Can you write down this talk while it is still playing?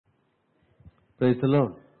Praise the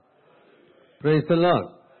Lord. Praise the Lord.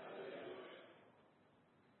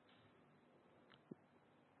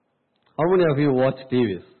 How many of you watch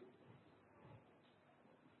TVs?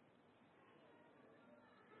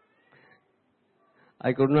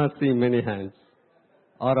 I could not see many hands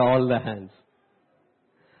or all the hands.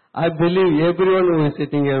 I believe everyone who is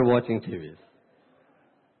sitting here watching TVs.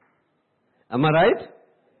 Am I right?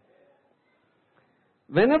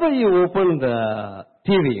 Whenever you open the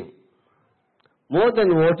TV, more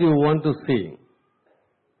than what you want to see,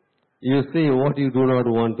 you see what you do not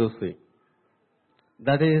want to see.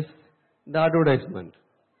 That is the advertisement.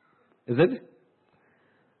 Is it?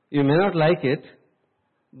 You may not like it,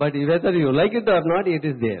 but whether you like it or not, it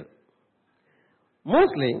is there.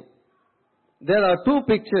 Mostly, there are two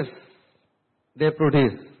pictures they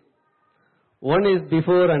produce. One is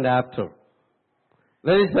before and after.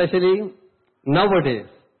 Very especially nowadays.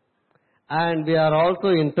 And we are also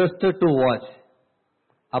interested to watch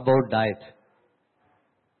about diet.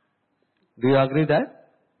 Do you agree that?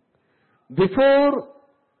 Before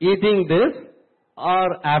eating this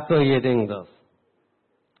or after eating this?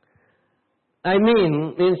 I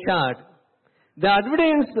mean, in short, the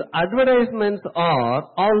advertisements are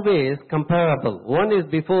always comparable. One is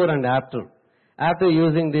before and after. After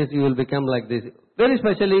using this, you will become like this. Very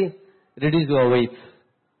especially, reduce your weight.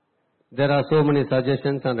 There are so many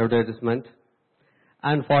suggestions and advertisements,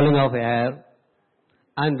 and falling of hair,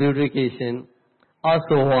 and beautification, or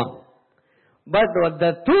so on. But what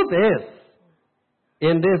the truth is,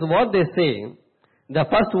 in this what they say, the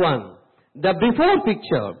first one, the before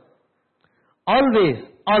picture, always,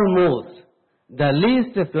 almost, the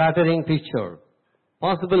least flattering picture.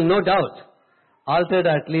 Possible, no doubt. Altered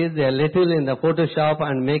at least a little in the Photoshop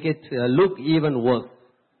and make it look even worse.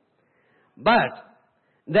 But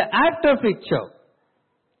the after picture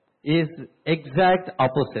is exact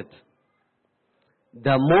opposite.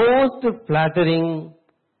 The most flattering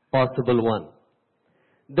possible one.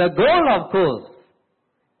 The goal, of course,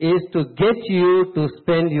 is to get you to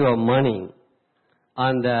spend your money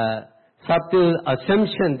on the subtle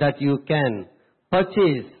assumption that you can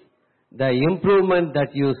purchase the improvement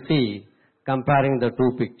that you see comparing the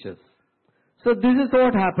two pictures. So this is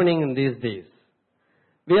what happening in these days.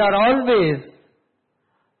 We are always,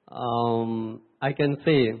 I can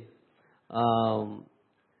say,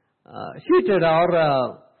 cheated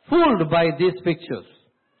or fooled by these pictures.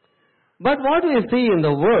 But what we see in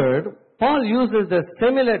the Word, Paul uses the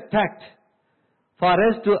similar tact for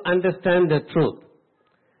us to understand the truth.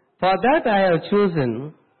 For that I have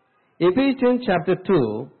chosen Ephesians chapter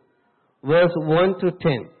 2, verse 1 to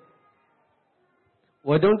 10.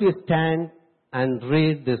 Why don't you stand and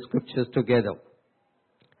read the scriptures together?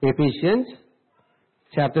 Ephesians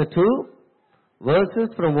chapter 2, verses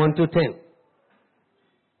from 1 to 10.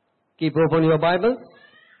 Keep open your Bibles.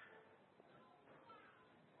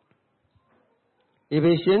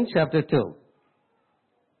 Ephesians chapter 2.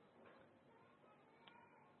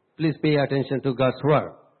 Please pay attention to God's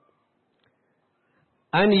word.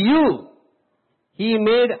 And you, he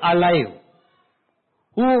made alive,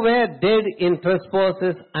 who were dead in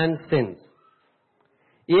trespasses and sins,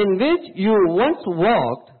 in which you once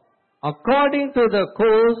walked according to the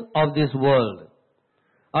course of this world,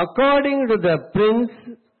 according to the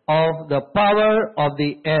prince of the power of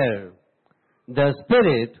the air, the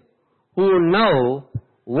spirit who now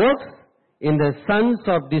works in the sons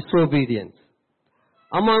of disobedience,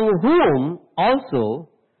 among whom also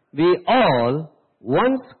we all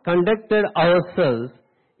once conducted ourselves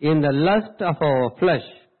in the lust of our flesh,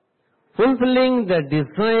 fulfilling the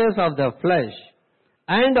desires of the flesh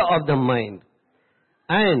and of the mind,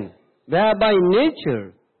 and were by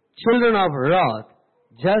nature children of wrath,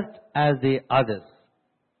 just as the others.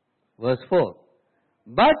 Verse 4.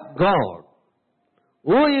 But God,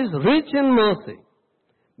 who is rich in mercy,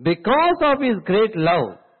 because of his great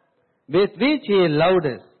love, with which he loved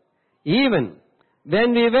us, even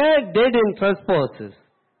when we were dead in trespasses,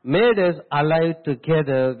 made us alive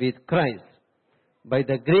together with Christ. By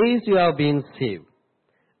the grace you have been saved,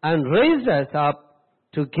 and raised us up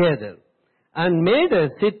together, and made us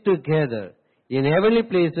sit together in heavenly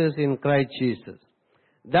places in Christ Jesus,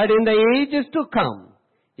 that in the ages to come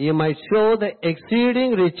he might show the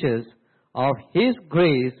exceeding riches of his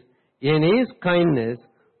grace in his kindness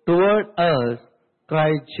toward us,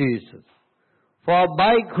 Christ Jesus. For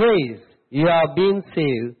by grace you have been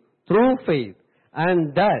saved through faith,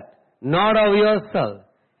 and that not of yourself,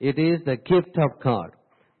 it is the gift of God,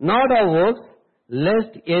 not of works,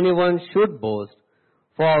 lest anyone should boast.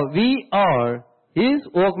 For we are his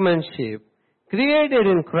workmanship, created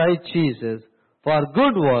in Christ Jesus for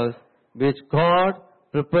good works, which God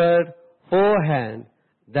prepared beforehand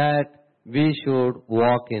that we should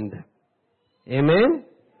walk in them. Amen?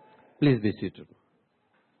 Please be seated.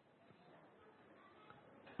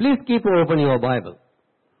 Please keep open your Bible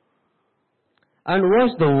and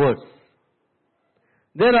watch the words.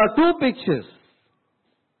 There are two pictures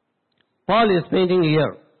Paul is painting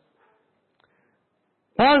here.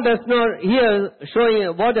 Paul does not here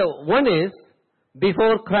showing what one is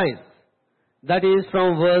before Christ. That is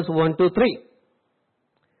from verse 1 to 3.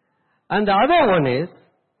 And the other one is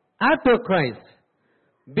after Christ.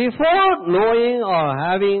 Before knowing or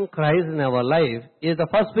having Christ in our life is the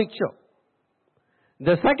first picture.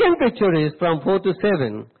 The second picture is from 4 to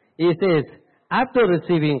 7. He says, after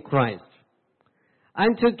receiving Christ.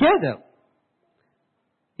 And together,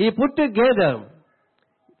 he put together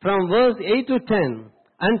from verse 8 to 10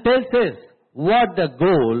 and tells us what the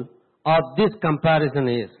goal of this comparison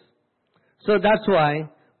is. So that's why,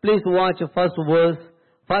 please watch the first verse,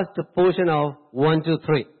 first portion of 1 to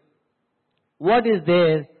 3. What is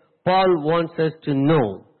there Paul wants us to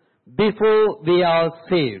know? Before we are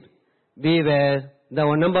saved, the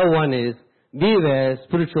number one is, we were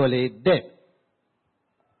spiritually dead.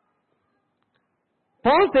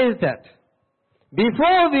 Paul says that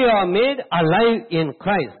before we are made alive in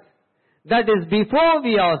Christ, that is before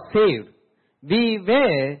we are saved, we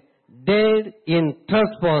were dead in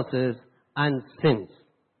trespasses and sins.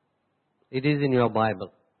 It is in your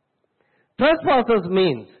Bible. Trespasses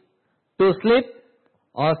means to slip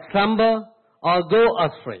or slumber or go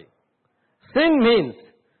astray. Sin means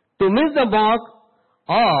to miss the mark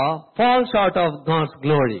or fall short of God's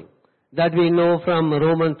glory. That we know from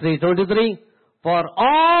Romans 3:23. For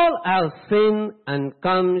all have sinned and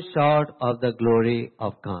come short of the glory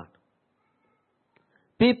of God.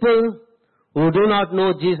 People who do not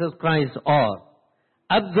know Jesus Christ are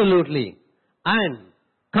absolutely and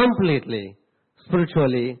completely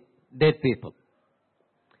spiritually dead people.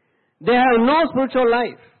 They have no spiritual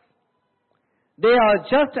life. They are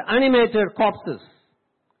just animated corpses.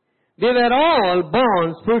 We were all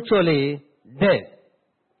born spiritually dead.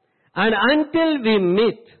 And until we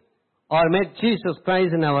met Jesus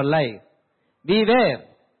Christ in our life, we were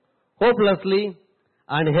hopelessly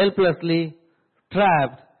and helplessly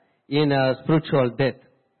trapped in a spiritual death.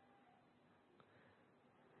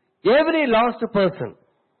 Every lost person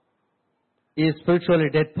is spiritually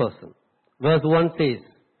dead person. Verse 1 says,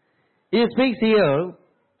 he speaks here,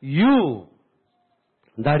 you,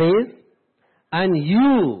 that is, and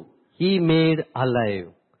you he made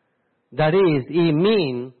alive. That is, he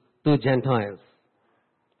mean to Gentiles.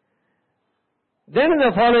 Then in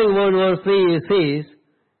the following word, verse 3, he says,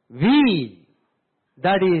 we,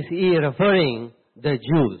 that is, he referring the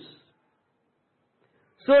Jews.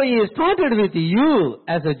 So he started with you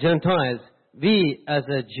as a Gentiles, we as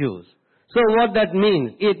a Jews. So what that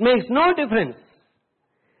means? It makes no difference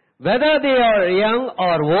whether they are young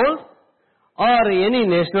or old, or any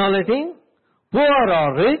nationality, poor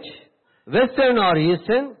or rich, Western or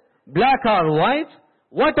Eastern, black or white,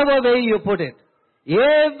 whatever way you put it.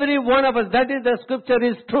 Every one of us, that is the scripture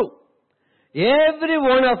is true. Every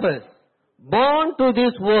one of us born to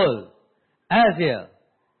this world as a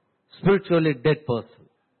spiritually dead person.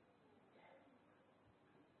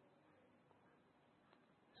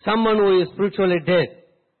 Someone who is spiritually dead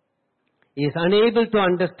is unable to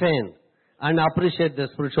understand and appreciate the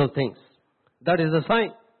spiritual things. That is the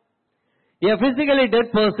sign. A physically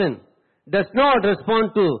dead person does not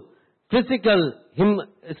respond to physical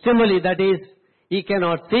stimuli, that is, he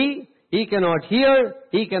cannot see, he cannot hear,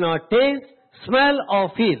 he cannot taste, smell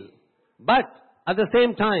or feel. But at the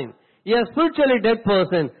same time, a spiritually dead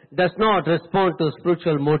person does not respond to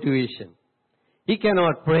spiritual motivation. He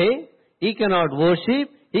cannot pray, he cannot worship,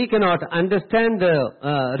 he cannot understand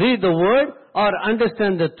read the word or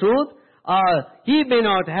understand the truth, or he may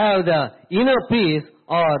not have the inner peace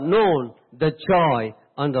or known the joy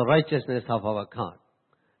and the righteousness of our God.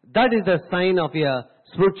 That is the sign of a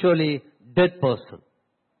spiritually dead person.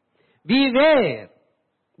 We were,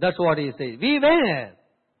 that's what he says, we were,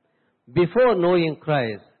 before knowing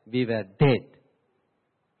Christ, we were dead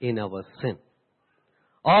in our sin.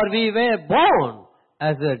 Or we were born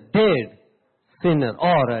as a dead sinner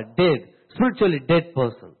or a dead, spiritually dead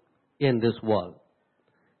person in this world.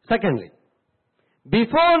 Secondly,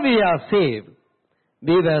 before we are saved,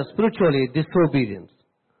 we were spiritually disobedient.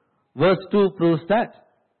 Verse 2 proves that.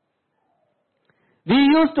 We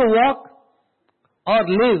used to walk or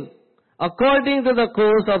live according to the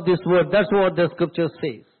course of this world. That's what the scripture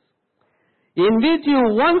says. In which you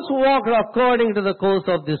once walked according to the course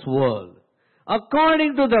of this world,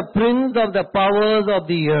 according to the prince of the powers of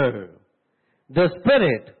the air, the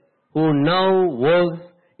spirit who now works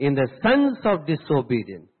in the sons of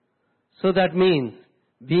disobedience. So that means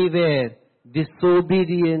we were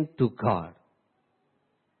disobedient to God.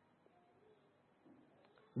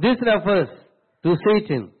 This refers to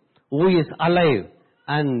Satan, who is alive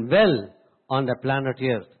and well on the planet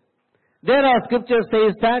Earth. There are scriptures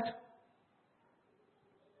says that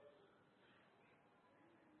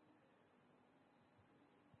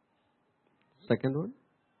second one.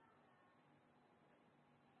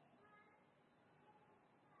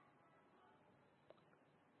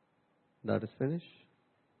 That is finished.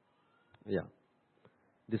 Yeah.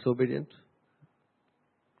 Disobedient.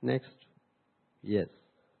 Next. Yes.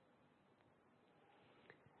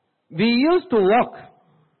 We used to walk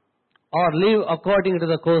or live according to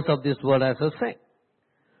the course of this world, as I say.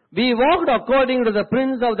 We walked according to the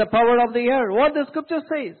prince of the power of the air. What the scripture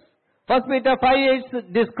says. 1 Peter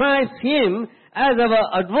 5:8 describes him as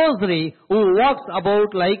our adversary who walks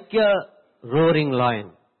about like a roaring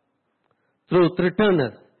lion. Through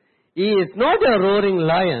threateners. He is not a roaring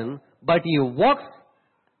lion, but he walks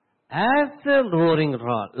as a roaring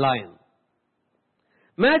lion.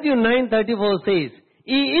 Matthew 9:34 says,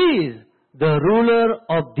 he is the ruler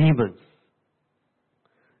of demons.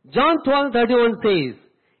 John 12:31 says,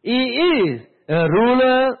 he is a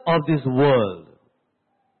ruler of this world.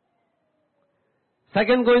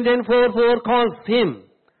 2 Corinthians 4:4 calls him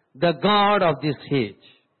the God of this age.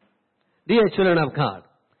 Dear children of God,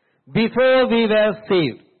 before we were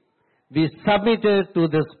saved, we submitted to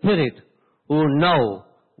the Spirit who now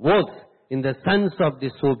works in the sons of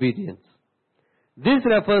disobedience. This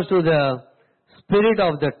refers to the spirit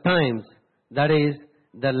of the times, that is,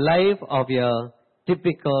 the life of a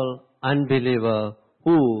typical unbeliever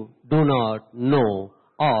who do not know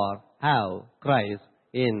or have Christ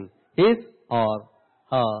in his or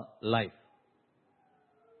her life.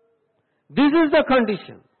 This is the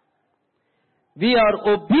condition. We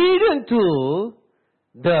are obedient to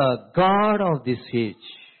the God of this age,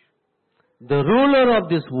 the ruler of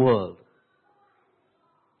this world.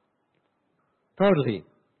 Thirdly,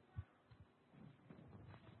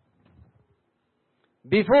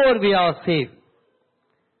 before we are saved,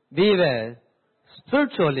 we were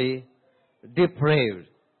spiritually depraved.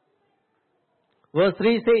 Verse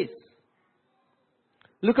 3 says,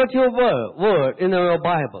 look at your word in your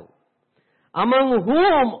Bible. Among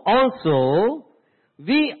whom also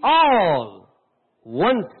we all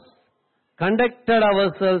once conducted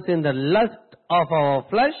ourselves in the lust of our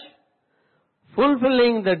flesh,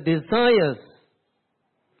 fulfilling the desires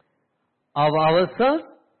of ourselves,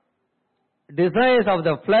 desires of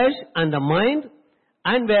the flesh and the mind,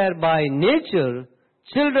 and were by nature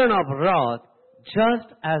children of wrath,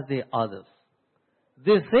 just as the others.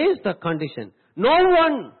 This is the condition. No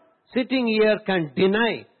one sitting here can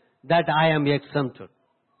deny that I am exempted.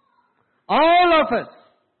 All of us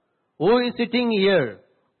who is sitting here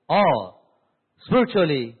are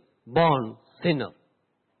spiritually born sinners,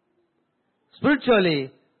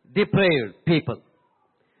 spiritually depraved people.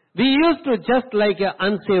 We used to just like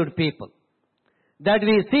unsaved people that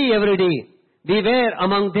we see every day. We were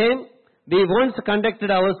among them. We once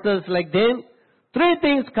conducted ourselves like them. Three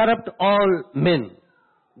things corrupt all men.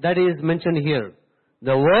 That is mentioned here.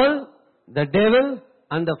 The world, the devil,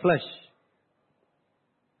 and the flesh.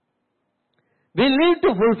 We need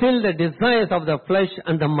to fulfill the desires of the flesh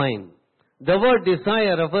and the mind. The word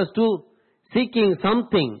desire refers to seeking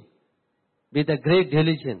something with a great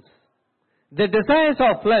diligence. The desires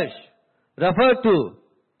of flesh refer to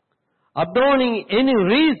obtaining any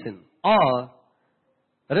reason or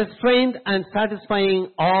restraint and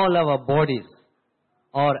satisfying all our bodies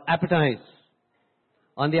or appetites.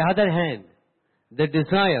 On the other hand, the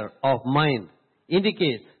desire of mind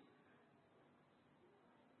indicates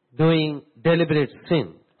doing deliberate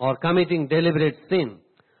sin or committing deliberate sin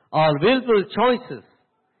or willful choices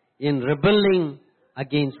in rebelling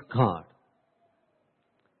against God.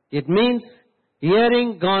 It means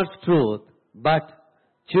hearing God's truth but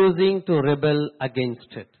choosing to rebel against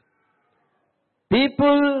it.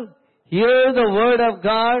 People hear the word of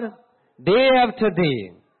God day after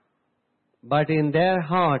day, but in their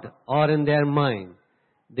heart or in their mind,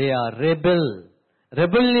 they are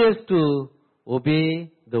rebellious to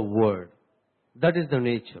obey the word. That is the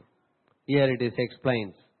nature. Here it is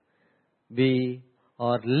explained. We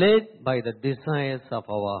are led by the desires of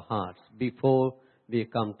our hearts before we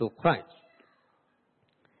come to Christ.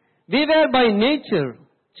 We were by nature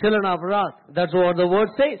children of wrath. That's what the word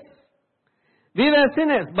says. We were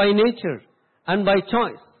sinners by nature and by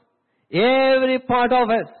choice. Every part of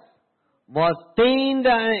us was stained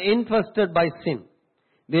and infested by sin.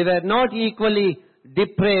 We were not equally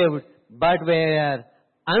depraved, but were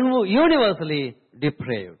universally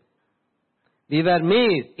depraved. We were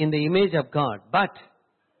made in the image of God, but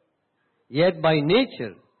yet by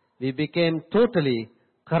nature we became totally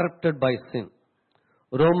corrupted by sin.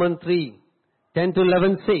 Romans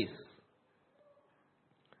 3:10-11 says,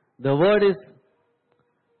 the word is,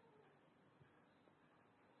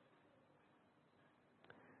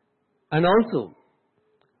 and also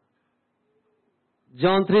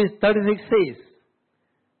John 3:36 says,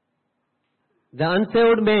 the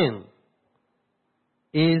unsaved man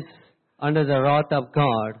is under the wrath of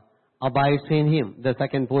God, abides in him. The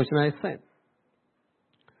second portion I said.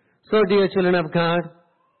 So, dear children of God,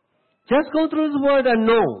 just go through His Word and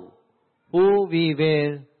know who we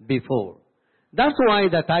were before. That's why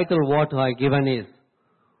the title what I given is,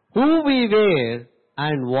 who we were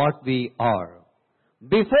and what we are.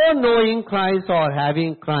 Before knowing Christ or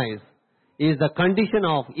having Christ is the condition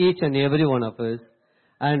of each and every one of us,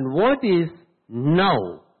 and what is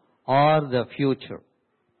now or the future.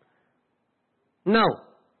 Now,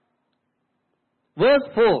 verse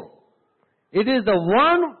 4, it is the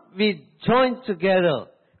one we join together,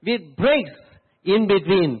 which breaks in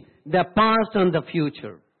between the past and the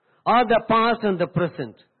future, or the past and the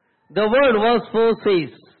present. The word, verse 4 says,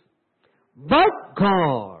 but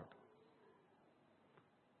God.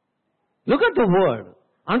 Look at the word.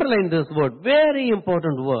 Underline this word. Very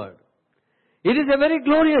important word. It is a very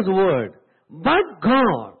glorious word. But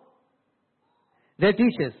God. That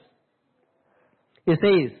teaches. He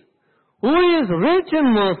says, who is rich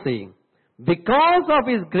in mercy, because of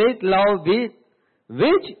His great love with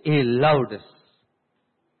which He loved us.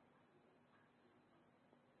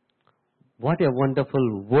 What a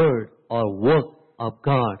wonderful word or work of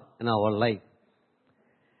God in our life.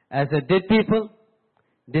 As a dead people,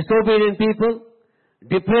 disobedient people,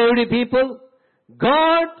 depraved people,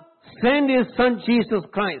 God sent His Son Jesus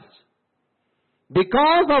Christ.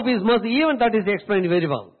 Because of His mercy, even that is explained very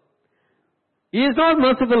well. He is not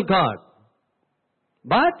merciful God,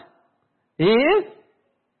 but He is,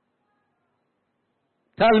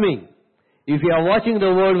 tell me, if you are watching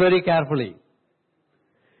the word very carefully,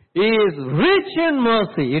 He is rich in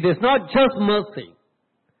mercy. It is not just mercy.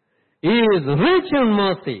 He is rich in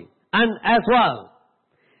mercy. And as well,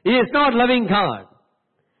 He is not loving God.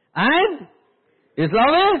 And His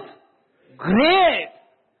love is great.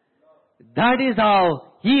 That is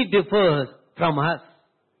how He differs from us.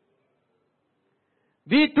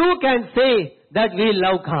 We too can say that we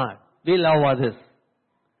love God, we love others.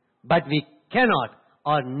 But we cannot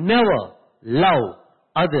or never love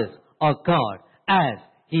others or God as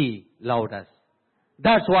He loved us.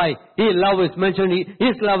 That's why His love is mentioned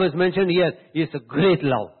here. It's a great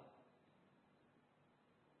love.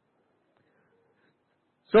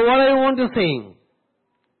 So what I want to say,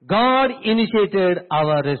 God initiated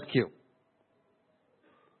our rescue.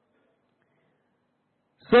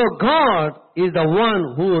 So God is the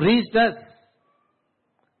one who reached us.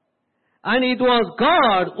 And it was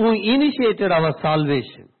God who initiated our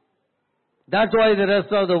salvation. That's why the rest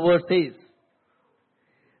of the word says,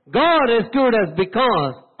 God rescued us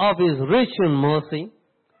because of His rich in mercy.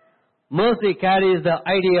 Mercy carries the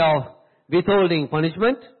idea of withholding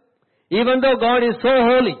punishment. Even though God is so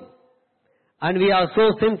holy and we are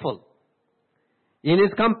so sinful, in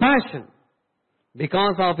His compassion,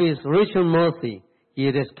 because of His rich in mercy, He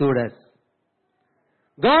rescued us.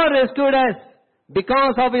 God rescued us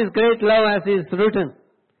because of His great love, as is written.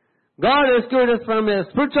 God rescued us from a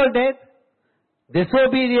spiritual death,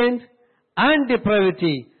 disobedience, and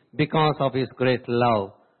depravity because of His great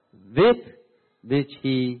love, with which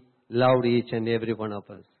He loved each and every one of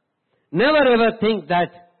us. Never ever think that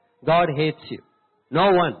God hates you.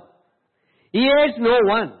 No one. He hates no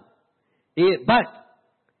one. But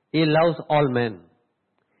He loves all men.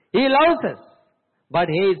 He loves us, but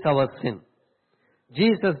hates our sin.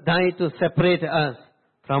 Jesus died to separate us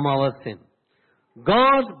from our sin.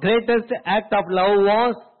 God's greatest act of love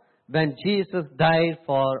was when Jesus died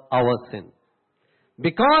for our sin.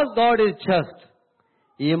 Because God is just,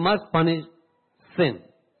 He must punish sin.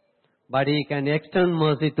 But He can extend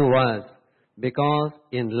mercy to us because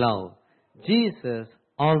in love, Jesus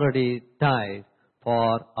already died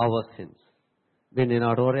for our sins. We need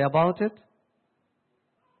not worry about it.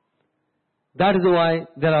 That is why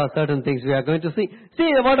there are certain things we are going to see. See,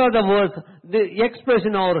 what are the words, the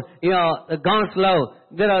expression or God's love.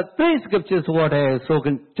 There are three scriptures what I have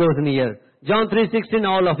chosen here. John 3:16,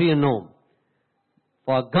 all of you know.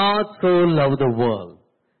 For God so loved the world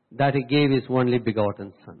that He gave His only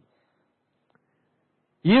begotten Son.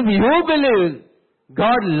 If you believe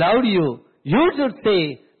God loved you, you should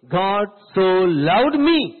say, God so loved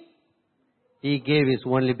me, He gave His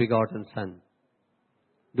only begotten Son.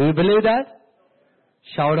 Do you believe that?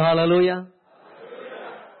 Shout hallelujah.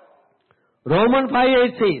 Romans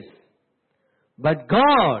 5:8 says, but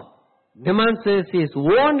God demonstrates His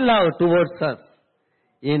own love towards us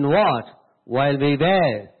in what? While we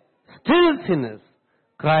were still sinners,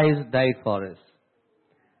 Christ died for us.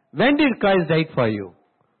 When did Christ die for you?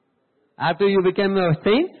 After you became a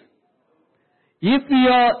saint? If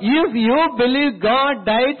you believe God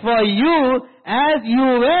died for you as you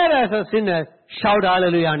were as a sinner, shout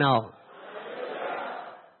hallelujah now.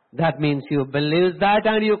 That means you believe that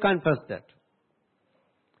and you confess that.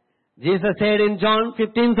 Jesus said in John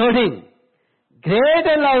 15:13,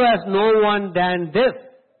 greater love has no one than this,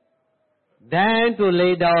 than to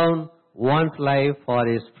lay down one's life for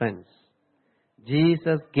his friends.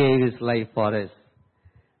 Jesus gave His life for us.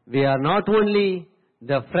 We are not only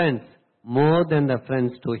the friends, more than the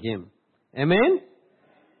friends to Him. Amen?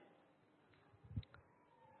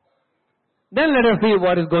 Then let us see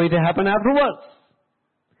what is going to happen afterwards.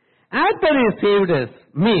 After He saved us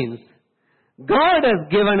means God has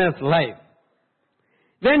given us life.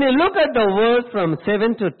 When you look at the verse from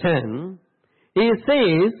 7 to 10, He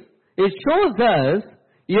says, it shows us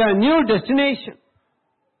your new destination,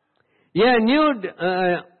 your new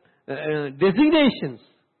designations,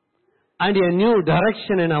 and a new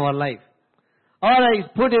direction in our life. Or I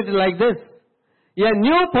put it like this, a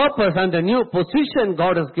new purpose and a new position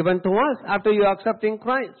God has given to us after you accepting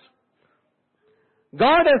Christ.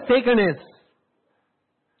 God has taken us.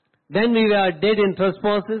 Then we were dead in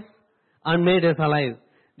trespasses and made us alive.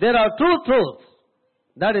 There are two truths.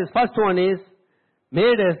 That is, first one is,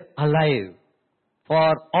 made us alive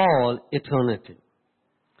for all eternity.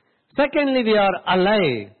 Secondly, we are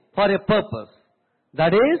alive for a purpose.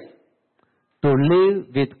 That is, to live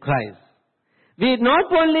with Christ. We not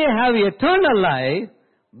only have eternal life,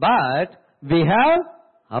 but we have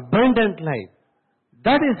abundant life.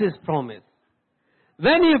 That is His promise.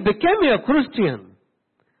 When you become a Christian,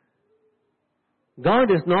 God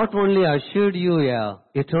has not only assured you a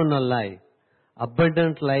eternal life,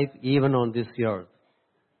 abundant life even on this earth.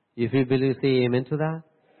 If you believe, say amen to that.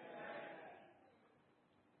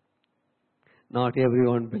 Not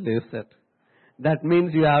everyone believes it. That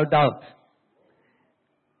means you have doubt.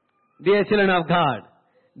 Dear children of God,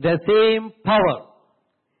 the same power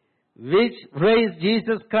which raised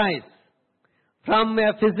Jesus Christ from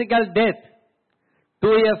a physical death to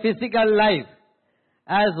a physical life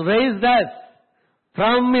has raised us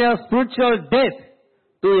from a spiritual death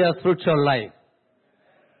to a spiritual life.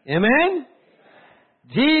 Amen?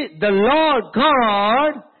 The Lord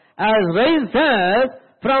God has raised us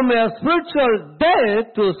from a spiritual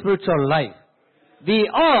death to spiritual life. We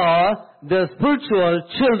are the spiritual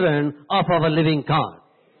children of our living God.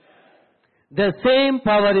 The same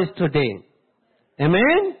power is today.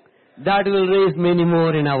 Amen? That will raise many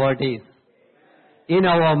more in our days, in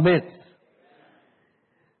our midst.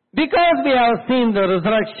 Because we have seen the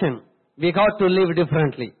resurrection, we got to live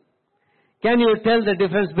differently. Can you tell the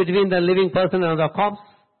difference between the living person and the corpse?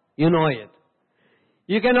 You know it.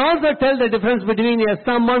 You can also tell the difference between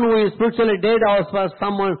someone who is spiritually dead or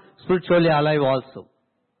someone spiritually alive also.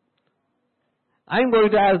 I'm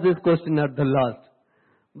going to ask this question at the last.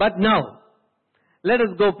 But now, let us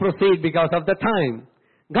go proceed because of the time.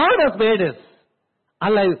 God has made us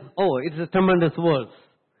alive. Oh, it's a tremendous verse.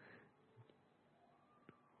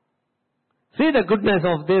 See the goodness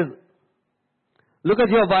of this. Look at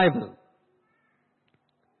your Bible.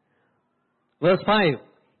 Verse 5.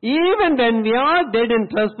 Even when we are dead in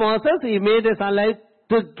trespasses, He made us alive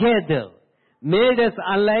together. Made us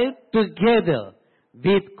alive together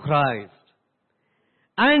with Christ.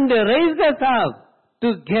 And raised us up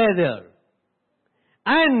together.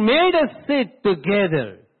 And made us sit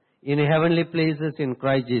together in heavenly places in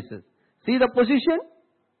Christ Jesus. See the position?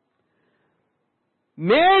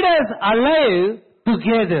 Made us alive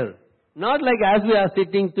together. Not like as we are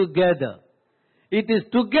sitting together. It is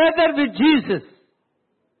together with Jesus.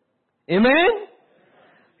 Amen?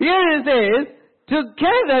 Here it says,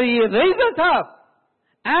 together He raised us up.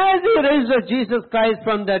 As He raised up Jesus Christ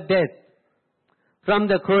from the death, from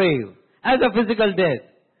the grave, as a physical death.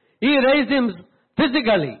 He raised Him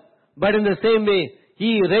physically. But in the same way,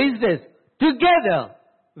 He raised us together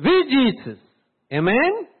with Jesus.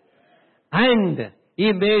 Amen? And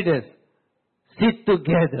He made us sit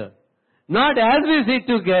together. Not as we sit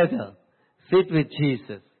together, sit with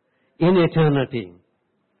Jesus in eternity,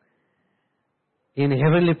 in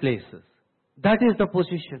heavenly places. That is the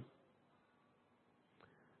position.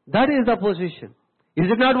 That is the position.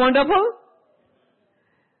 Is it not wonderful?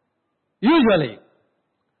 Usually,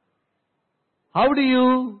 how do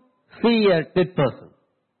you see a dead person?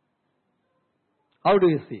 How do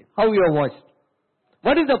you see? How you are watched?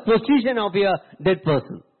 What is the position of a dead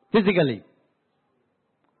person, physically?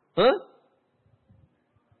 Huh?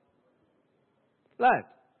 Flat.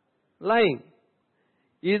 Lying.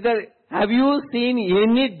 Have you seen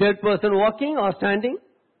any dead person walking or standing?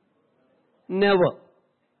 Never.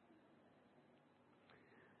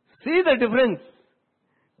 See the difference.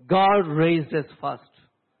 God raised us first.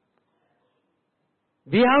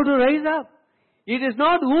 We have to raise up. It is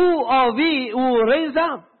not who or we who raise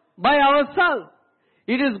up by ourselves.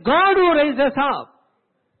 It is God who raised us up.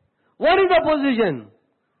 What is the position?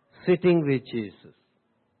 Sitting with Jesus.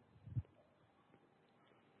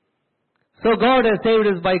 So God has saved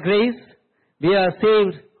us by grace. We are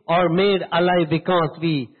saved or made alive because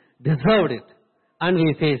we deserved it and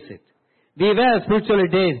we face it. We were spiritually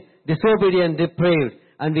dead, disobedient, depraved,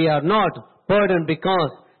 and we are not pardoned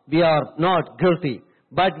because we are not guilty.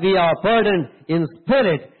 But we are pardoned in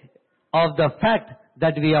spirit of the fact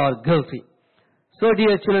that we are guilty. So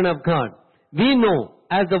dear children of God, we know,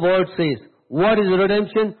 as the word says, what is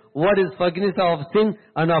redemption, what is forgiveness of sin,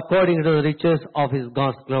 and according to the riches of His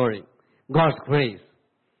God's glory, God's grace.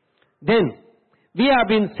 Then, we have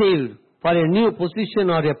been saved for a new position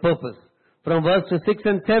or a purpose. From verse 6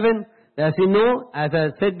 and 7, as you know, as I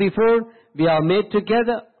said before, we are made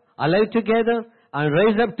together, alive together, and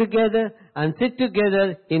raised up together, and sit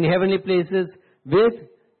together in heavenly places with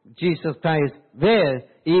Jesus Christ, where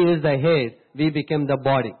He is the head, we become the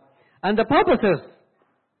body. And the purpose is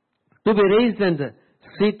to be raised and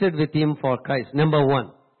seated with Him for Christ. Number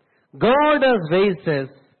one, God has raised us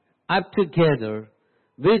up together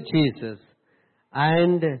with Jesus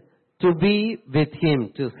and to be with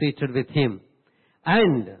Him, to seated with Him.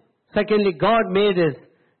 And secondly, God made us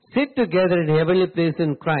sit together in heavenly place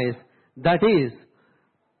in Christ, that is,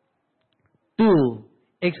 to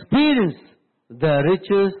experience the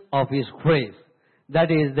riches of His grace.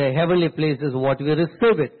 That is, the heavenly places, what we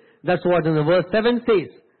receive it. That's what in the verse 7 says.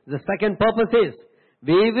 The second purpose is,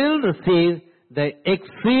 we will receive the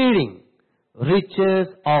exceeding riches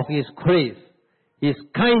of His grace, His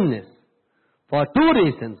kindness, for two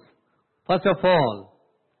reasons. First of all,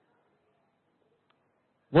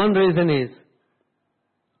 one reason is,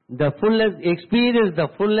 experience the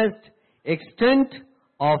fullest extent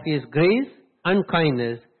of His grace and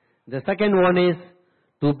kindness. The second one is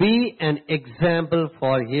to be an example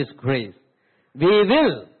for His grace. We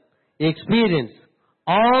will experience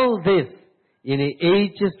all this in the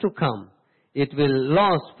ages to come. It will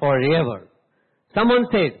last forever. Someone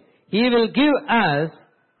said, He will give us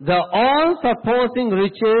the all-surpassing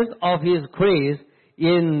riches of His grace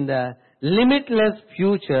in the limitless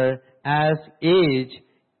future as age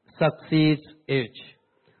succeeds age.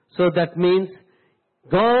 So that means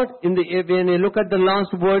God, when you look at the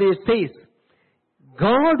last word, it says,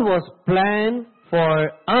 God was planned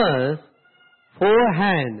for us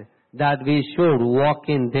forehand that we should walk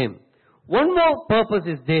in them. One more purpose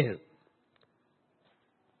is there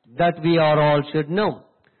that we all should know.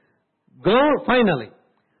 Finally,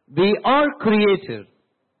 we are created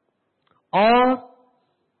or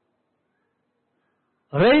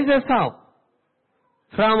raise us up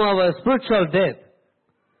from our spiritual death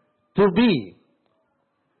to be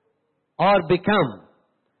or become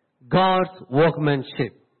God's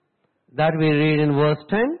workmanship. That we read in verse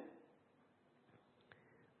 10.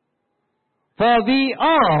 For we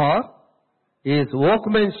are His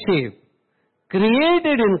workmanship,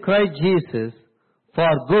 created in Christ Jesus for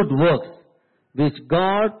good works, which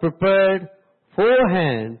God prepared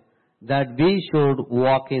forehand that we should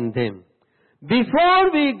walk in them.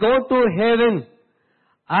 Before we go to heaven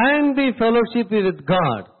and be fellowship with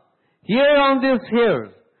God, here on this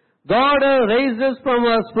earth, God has raised us from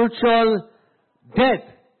our spiritual death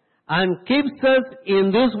and keeps us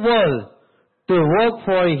in this world to work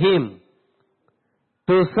for Him,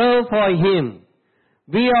 to serve for Him.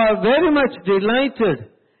 We are very much delighted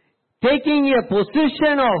taking a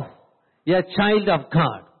position of a child of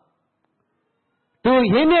God, to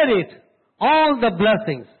inherit all the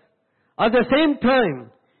blessings. At the same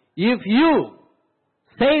time, if you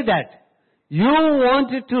say that you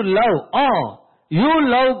wanted to love, or you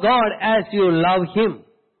love God as you love Him,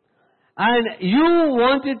 and you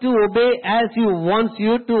wanted to obey as He wants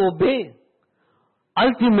you to obey,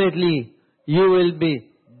 ultimately you will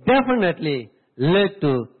be definitely led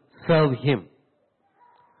to serve Him.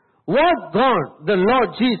 What God, the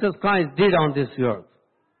Lord Jesus Christ, did on this earth,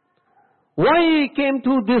 why He came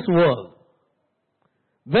to this world,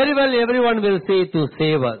 very well everyone will say to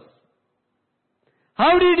save us.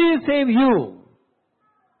 How did He save you?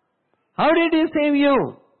 How did He save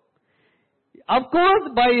you? Of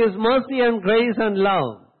course, by His mercy and grace and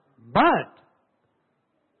love. But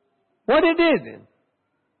what He did?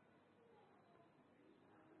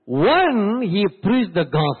 One, he preached the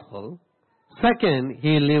gospel. Second,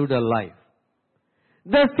 he lived a life.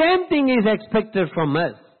 The same thing is expected from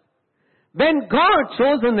us. When God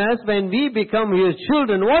chosen us, when we become His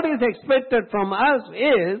children, what is expected from us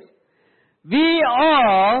is, we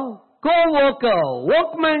are co-worker,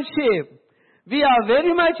 workmanship. We are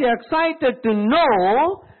very much excited to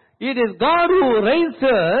know it is God who raised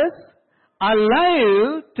us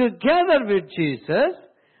alive together with Jesus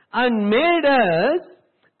and made us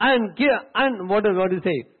and what do you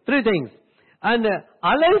say? Three things. And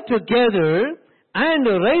alive together and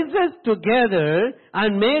raised us together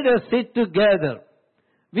and made us sit together.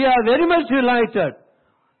 We are very much delighted.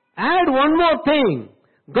 Add one more thing.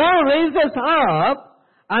 God raised us up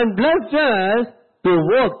and blessed us to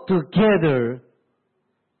work together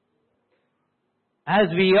as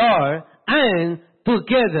we are and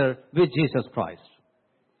together with Jesus Christ.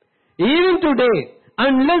 Even today,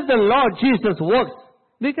 unless the Lord Jesus works,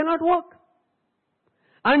 we cannot work.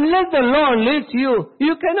 Unless the Lord leads you,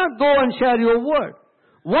 you cannot go and share your word.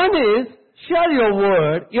 One is, share your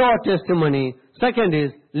word, your testimony. Second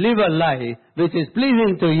is, live a life which is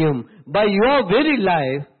pleasing to Him. By your very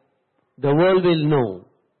life, the world will know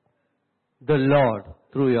the Lord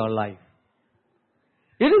through your life.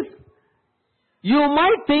 It is, you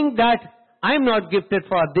might think that I am not gifted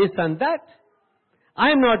for this and that.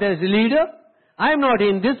 I am not as a leader. I am not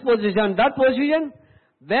in this position, that position.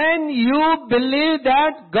 When you believe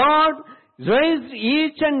that God raised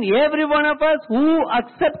each and every one of us who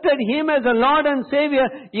accepted Him as a Lord and Savior,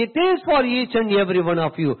 it is for each and every one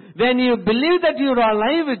of you. When you believe that you are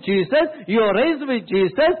alive with Jesus, you are raised with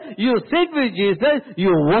Jesus, you sit with Jesus,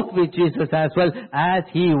 you walk with Jesus as well as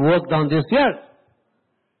He walked on this earth.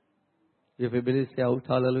 If you believe, say out,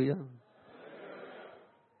 hallelujah.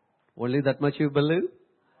 Only that much you believe?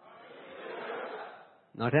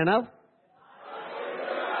 Not enough?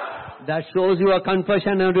 That shows your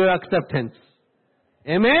confession and your acceptance.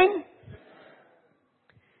 Amen?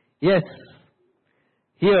 Yes.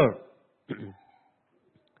 Here,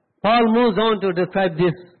 Paul moves on to describe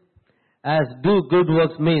this as do good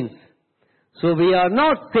works means. So we are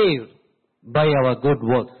not saved by our good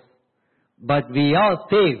works, but we are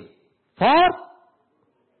saved for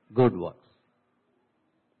good works.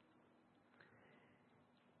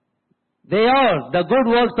 The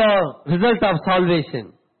good works are result of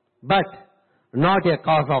salvation, but not a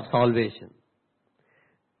cause of salvation.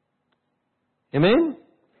 Amen?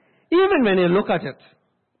 Even when you look at it,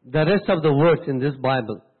 the rest of the words in this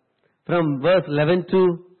Bible, from verse 11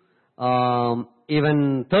 to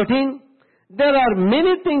even 13, there are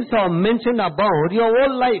many things are mentioned about your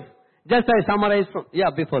whole life. Just I summarize from,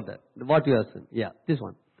 before that, what you are saying. This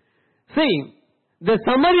one. See, the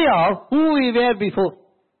summary of who we were before.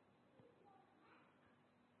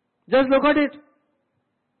 Just look at it.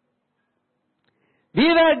 We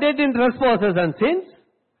were dead in trespasses and sins,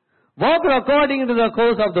 walked according to the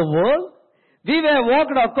course of the world. We were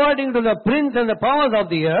walked according to the prince and the powers of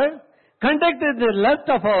the earth, conducted the lust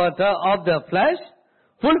of the flesh,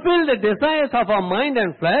 fulfilled the desires of our mind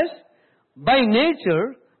and flesh. By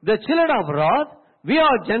nature, the children of wrath, we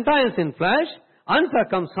are Gentiles in flesh,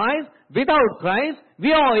 uncircumcised, without Christ.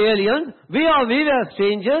 We are aliens. We were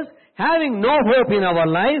strangers, having no hope in our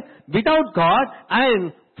life, without God,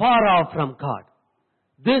 and far off from God.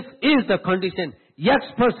 This is the condition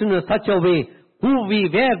expressed in such a way who we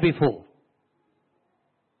were before.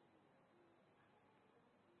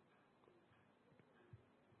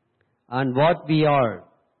 And what we are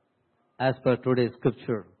as per today's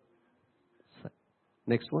scripture.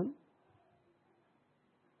 Next one.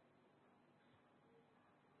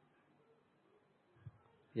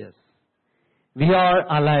 Yes. We are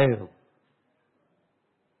alive.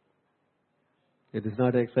 It is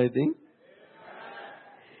not exciting?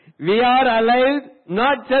 We are alive,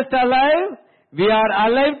 not just alive, we are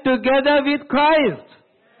alive together with Christ.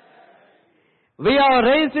 We are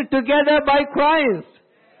raised together by Christ.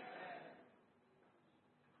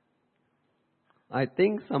 I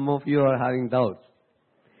think some of you are having doubts.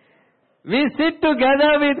 We sit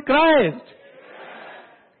together with Christ.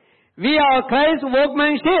 We are Christ's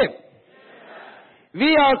workmanship.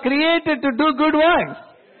 We are created to do good works.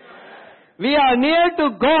 We are near to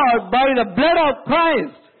God by the blood of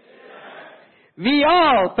Christ. We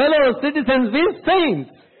are fellow citizens with saints.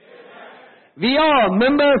 We are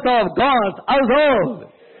members of God's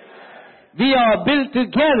household. We are built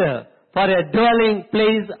together for a dwelling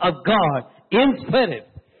place of God in spirit.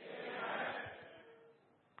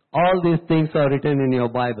 All these things are written in your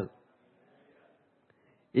Bible.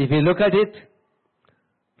 If you look at it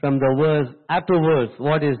from the verse, afterwards,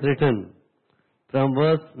 what is written? From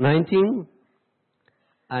verse 19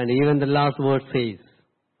 And even the last word says,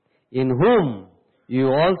 in whom you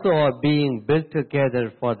also are being built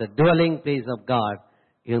together for the dwelling place of God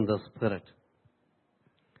in the Spirit.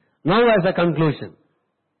 Now as a conclusion,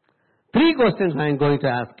 3 questions I am going to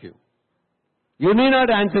ask you. You need not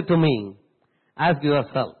answer to me. Ask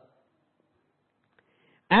yourself.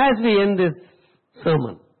 As we end this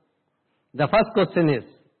sermon, the first question is,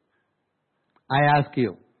 I ask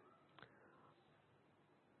you,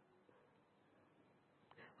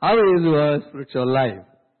 how is your spiritual life?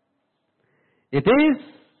 It is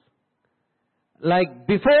like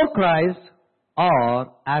before Christ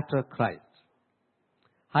or after Christ.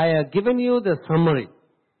 I have given you the summary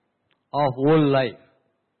of whole life.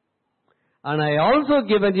 And I also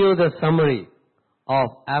given you the summary of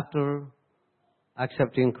after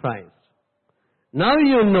accepting Christ. Now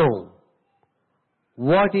you know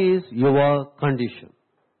what is your condition.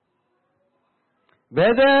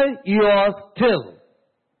 Whether you are still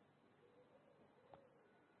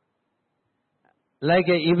like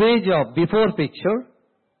an image of before picture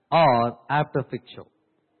or after picture.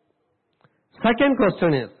 Second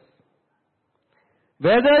question is,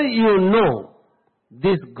 whether you know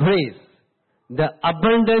this grace, the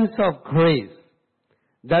abundance of grace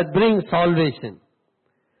that brings salvation.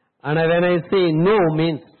 And when I say no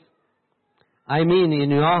means, I mean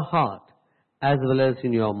in your heart as well as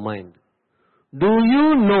in your mind. Do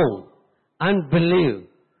you know and believe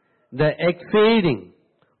the exceeding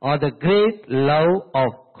or the great love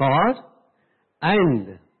of God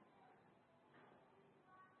and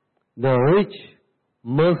the rich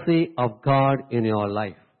mercy of God in your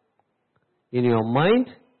life, in your mind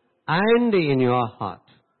and in your heart?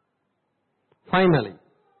 Finally,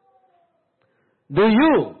 do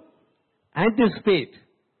you anticipate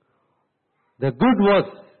the good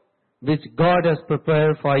works which God has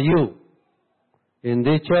prepared for you in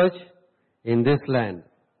this church, in this land?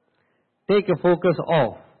 Take a focus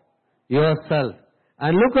off yourself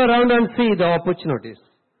and look around and see the opportunities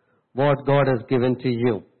what God has given to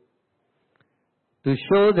you to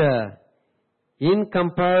show the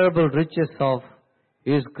incomparable riches of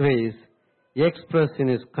His grace expressed in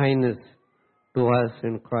His kindness to us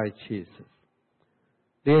in Christ Jesus.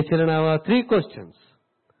 Dear children, I have 3 questions.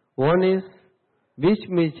 One is, which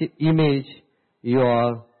image you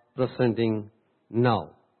are presenting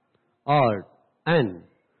now? And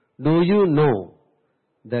do you know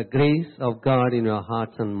the grace of God in your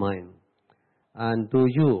hearts and mind? And do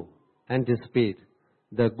you anticipate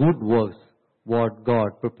the good works what God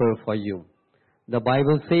prepared for you? The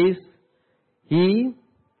Bible says,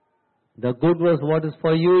 the good works what is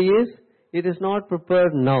for you is, it is not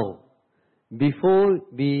prepared now. Before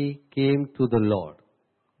we came to the Lord,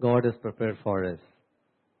 God has prepared for us.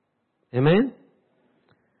 Amen?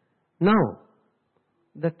 Now,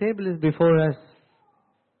 the table is before us.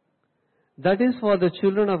 That is for the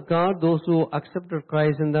children of God, those who accepted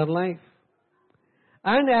Christ in their life.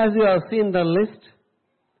 And as you have seen the list,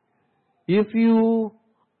 if you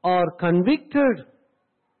are convicted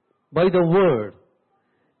by the word,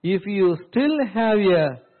 if you still have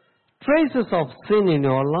traces of sin in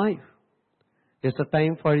your life, it's a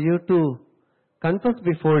time for you to confess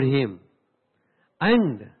before Him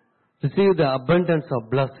and receive the abundance of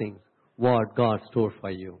blessings what God stored for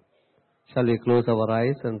you. Shall we close our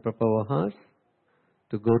eyes and prepare our hearts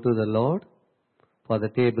to go to the Lord for the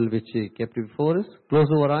table which He kept before us? Close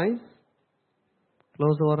our eyes.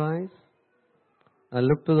 Close our eyes and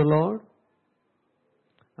look to the Lord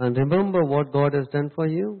and remember what God has done for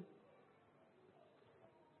you.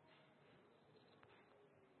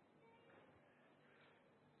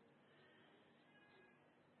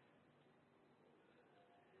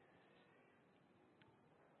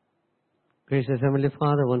 Gracious Heavenly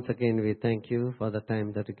Father, once again we thank You for the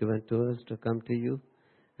time that You given to us to come to You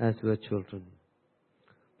as Your children.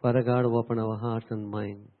 Father God, open our hearts and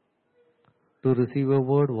mind to receive Your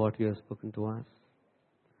word, what You have spoken to us.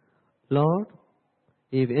 Lord,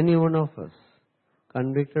 if any one of us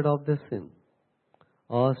convicted of the sin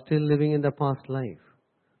or still living in the past life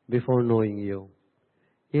before knowing You,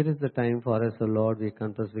 here is the time for us, O Lord, we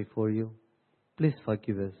confess before You. Please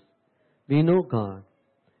forgive us. We know, God,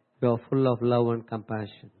 You are full of love and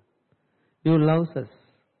compassion. You love us.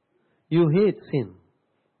 You hate sin,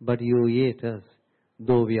 but You hate us,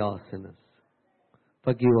 though we are sinners.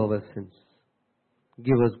 Forgive our sins.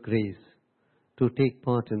 Give us grace to take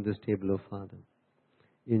part in this table, O Father.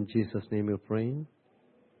 In Jesus' name we pray.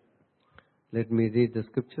 Let me read the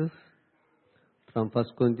scriptures from 1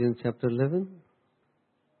 Corinthians chapter 11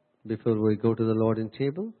 before we go to the Lord in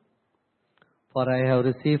table. For I have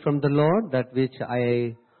received from the Lord that which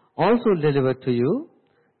I also delivered to you,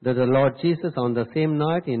 that the Lord Jesus, on the same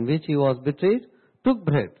night in which he was betrayed, took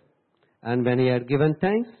bread. And when he had given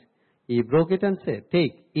thanks, he broke it and said,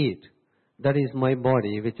 "Take, eat. That is my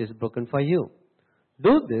body, which is broken for you.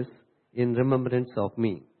 Do this in remembrance of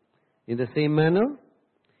me." In the same manner,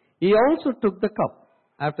 he also took the cup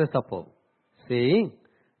after supper, saying,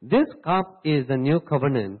 "This cup is the new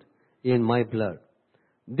covenant in my blood.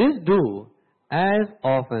 This do as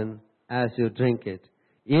often as you drink it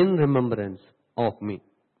in remembrance of me.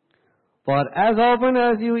 For as often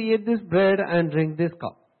as you eat this bread and drink this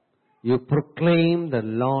cup, you proclaim the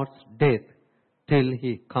Lord's death till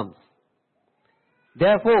he comes.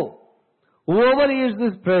 Therefore, whoever eats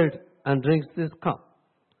this bread and drinks this cup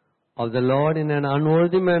of the Lord in an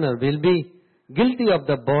unworthy manner will be guilty of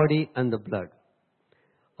the body and the blood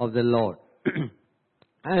of the Lord.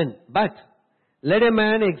 But let a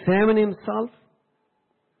man examine himself,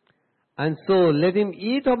 and so let him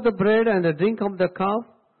eat of the bread and drink of the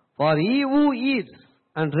cup. For he who eats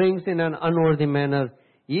and drinks in an unworthy manner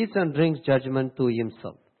eats and drinks judgment to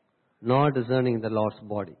himself, not discerning the Lord's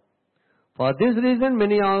body. For this reason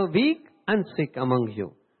many are weak and sick among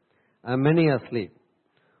you, and many are asleep.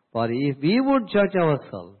 For if we would judge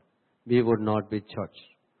ourselves, we would not be judged.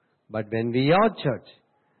 But when we are judged,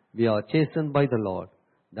 we are chastened by the Lord,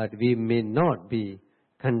 that we may not be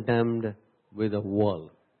condemned with the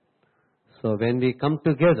world. So when we come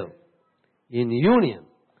together in union,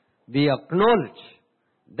 we acknowledge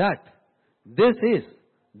that this is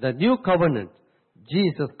the new covenant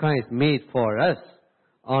Jesus Christ made for us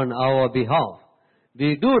on our behalf.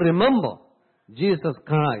 We do remember Jesus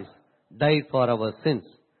Christ died for our sins.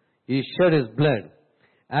 He shed his blood.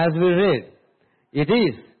 As we read, it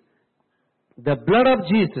is the blood of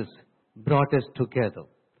Jesus brought us together.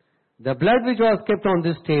 The blood which was kept on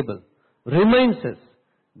this table reminds us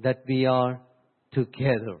that we are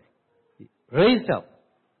together, raised up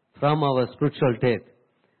from our spiritual death,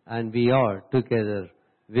 and we are together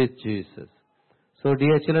with Jesus. So,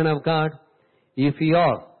 dear children of God, if you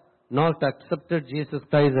are not accepted Jesus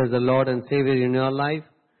Christ as the Lord and Savior in your life,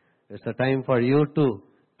 it's a time for you to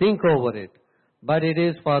think over it. But it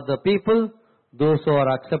is for the people, those who are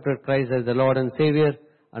accepted Christ as the Lord and Savior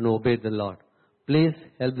and obeyed the Lord. Please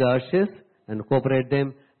help the ushers and cooperate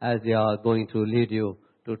them as they are going to lead you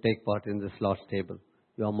to take part in this Lord's table.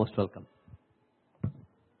 You are most welcome.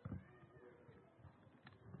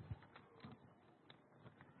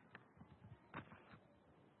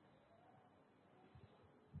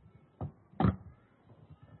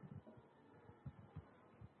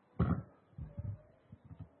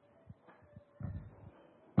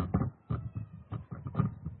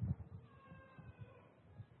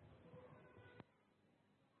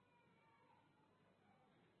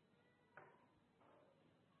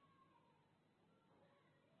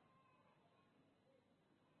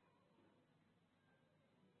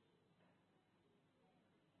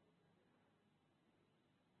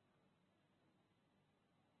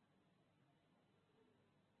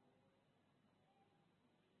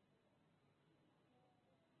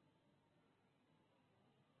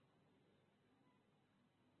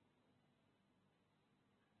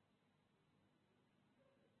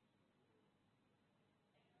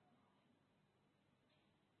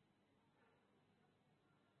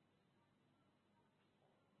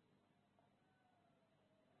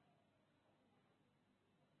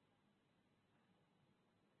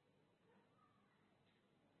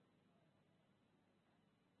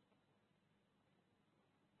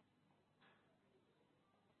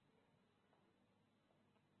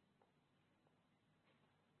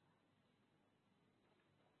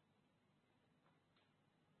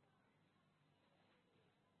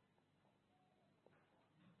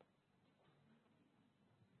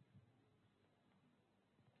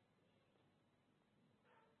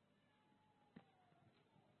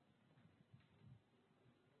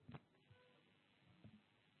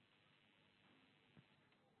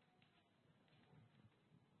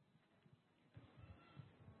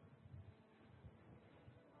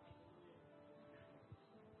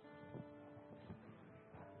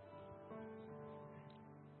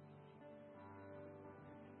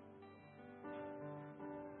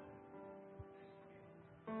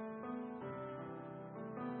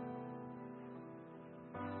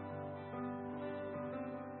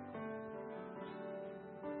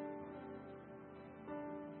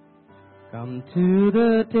 Come to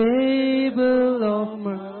the table of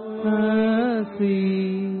mercy,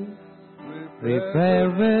 prepare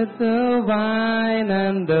with the wine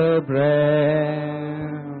and the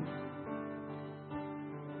bread.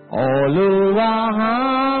 All who are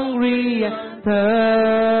hungry and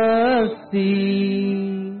thirsty,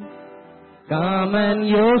 Come and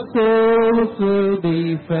your souls will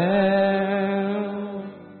be fed.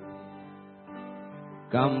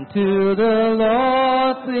 Come to the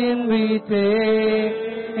Lord's invitation.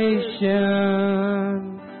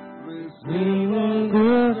 Receive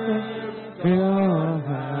the your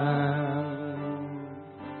hand.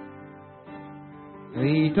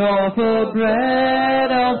 Eat of the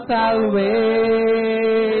bread of salvation.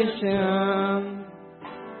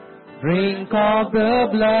 Drink of the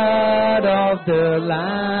blood of the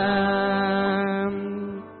Lamb.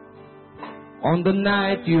 On the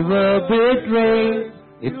night you were betrayed,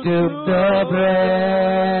 it took the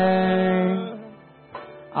bread.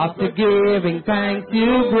 After giving thanks,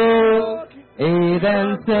 you broke it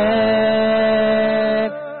and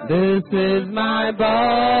said, this is my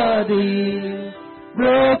body,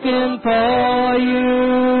 broken for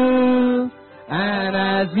you. And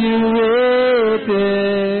as you ate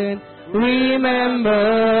it,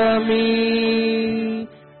 remember me.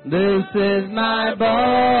 This is my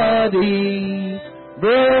body,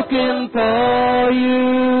 broken for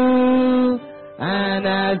you. And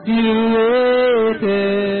as you ate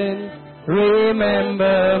it,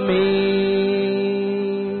 remember me.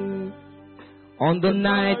 On the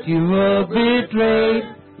night you were betrayed,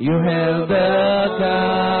 you held the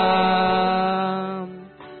cup.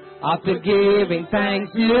 After giving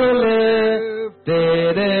thanks, you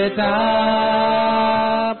lifted it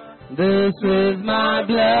up. This is my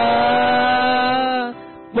blood,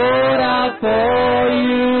 poured out for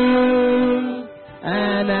you.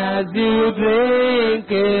 And as you drink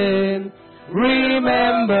it,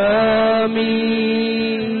 remember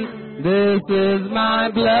me. This is my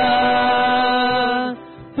blood,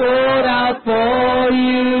 poured out for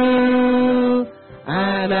you.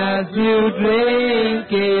 And as you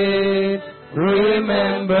drink it,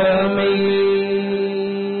 remember me.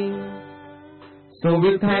 So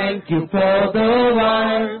we thank you for the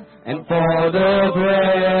wine and for the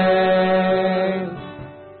bread.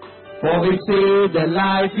 For we see the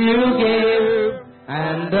life you gave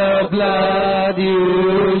and the blood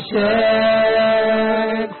you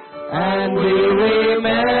shed. And we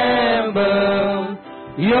remember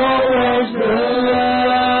your precious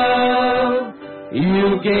love.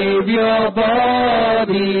 You gave your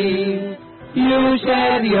body, you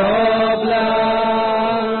shed your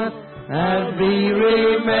blood. And we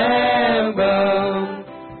remember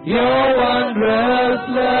your wondrous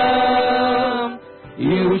love.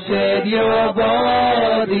 You shed your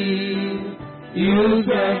body, you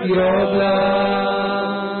shed your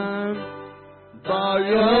blood. By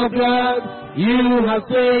your blood, you have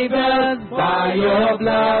saved us. By your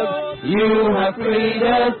blood, you have freed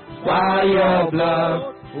us. By your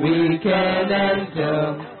blood, we can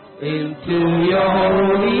enter into your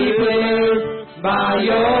holy place. By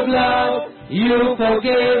your blood, you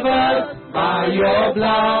forgave us. By your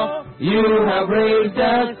blood, you have raised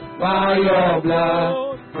us. By your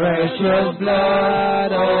blood, precious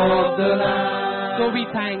blood of the Lamb.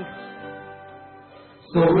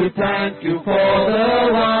 So we thank you for the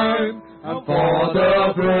wine and for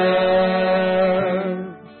the bread.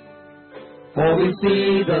 For we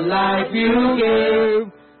see the life you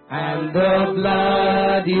gave and the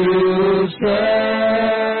blood you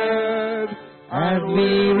shed. And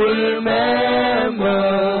we remember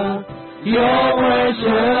your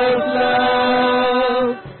precious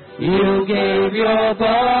love. You gave your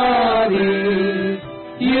body,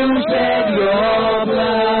 you shed your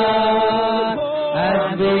blood.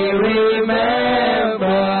 And we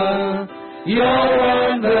remember your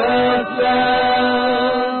wondrous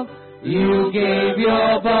love. You gave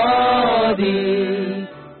your body,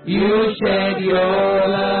 you shed your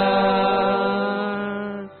blood.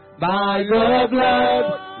 By your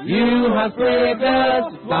blood, you have saved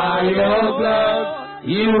us. By your blood,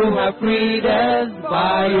 you have freed us.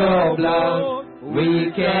 By your blood,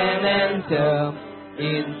 we can enter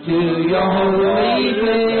into your holy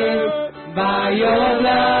place. By your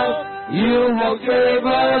blood, you have saved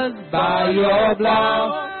us. By your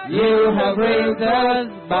blood, you have raised us.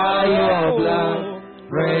 By your blood,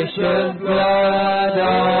 precious blood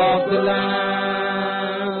of the Lamb.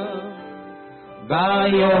 By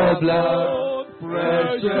your blood,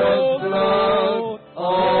 precious blood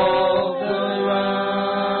of the Lamb.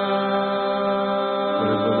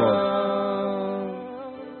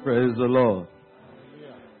 Praise the Lord.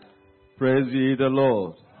 Praise ye the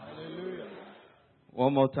Lord.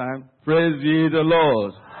 One more time. Praise ye the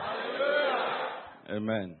Lord.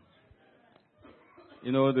 Amen.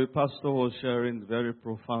 You know, the pastor was sharing very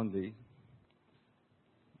profoundly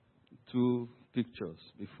two pictures,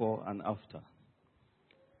 before and after.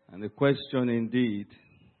 And the question indeed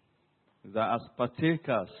is that as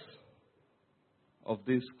partakers of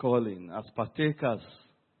this calling as partakers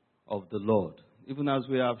of the Lord, even as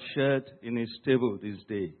we have shared in His table this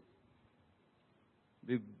day.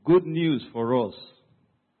 The good news for us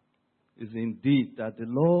is indeed that the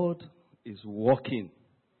Lord is working.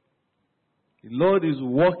 The Lord is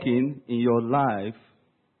working in your life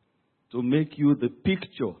to make you the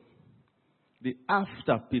picture, the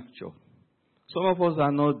after picture. Some of us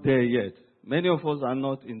are not there yet. Many of us are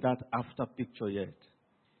not in that after picture yet.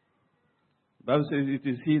 The Bible says it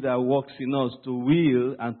is He that works in us to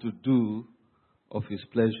will and to do of His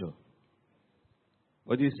pleasure.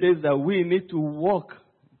 But He says that we need to walk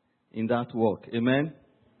in that work. Amen?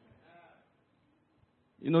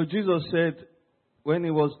 You know, Jesus said when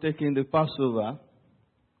He was taking the Passover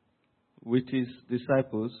with His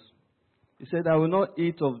disciples, He said, I will not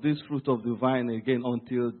eat of this fruit of the vine again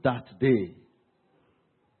until that day.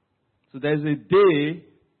 So there's a day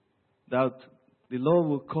that the Lord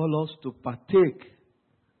will call us to partake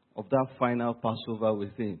of that final Passover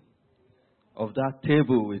with Him, of that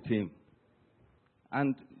table with Him.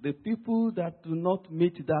 And the people that do not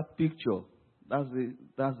meet that picture, that's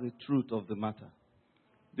the truth of the matter.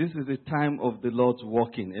 This is the time of the Lord's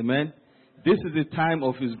working. Amen? This is the time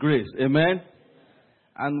of His grace. Amen?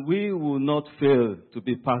 And we will not fail to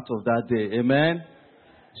be part of that day. Amen?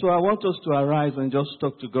 So I want us to arise and just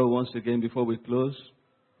talk to God once again before we close.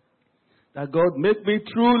 That God, make me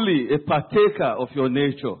truly a partaker of your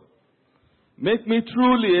nature. Make me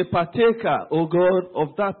truly a partaker, O God,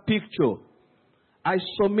 of that picture. I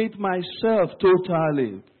submit myself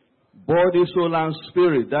totally, body, soul, and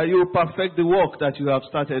spirit, that you will perfect the work that you have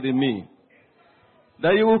started in me.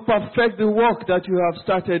 That you will perfect the work that you have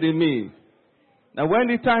started in me. Now when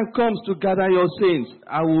the time comes to gather your saints,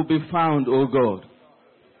 I will be found, O God.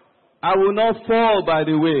 I will not fall by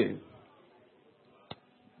the way.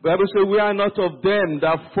 The Bible says we are not of them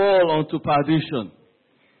that fall unto perdition.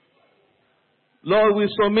 Lord, we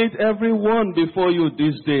submit everyone before you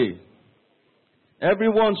this day.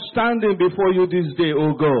 Everyone standing before you this day,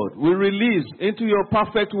 O God. We release into your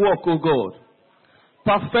perfect work, O God.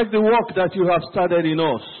 Perfect the work that you have started in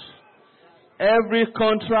us. Every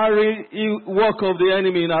contrary work of the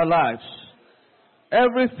enemy in our lives.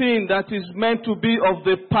 Everything that is meant to be of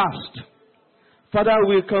the past. Father,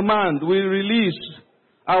 we command, we release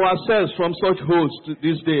ourselves from such holds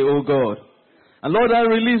this day, O God. And Lord, I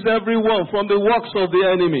release everyone from the works of the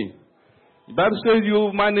enemy. The Bible says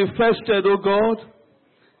you manifested, O God,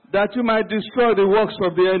 that you might destroy the works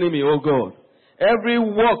of the enemy, O God. Every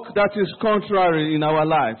work that is contrary in our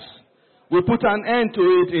lives, we put an end to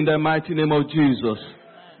it in the mighty name of Jesus.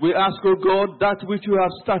 We ask, O God, that which you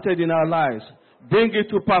have started in our lives, bring it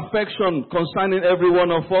to perfection concerning every one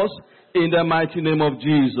of us in the mighty name of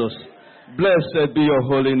Jesus. Blessed be your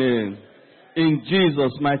holy name. In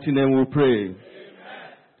Jesus' mighty name we pray.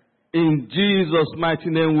 In Jesus' mighty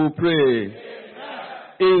name we pray.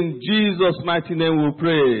 In Jesus' mighty name we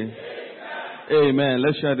pray. Amen.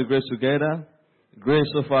 Let's share the grace together. The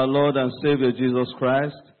grace of our Lord and Savior Jesus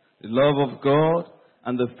Christ, the love of God,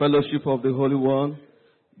 and the fellowship of the Holy One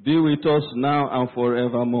be with us now and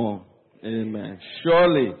forevermore. Amen.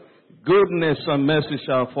 Surely, goodness and mercy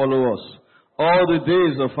shall follow us all the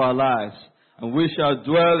days of our lives, and we shall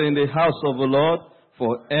dwell in the house of the Lord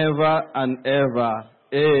forever and ever.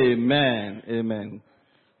 Amen. Amen.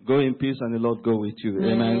 Go in peace, and the Lord go with you.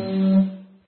 Amen.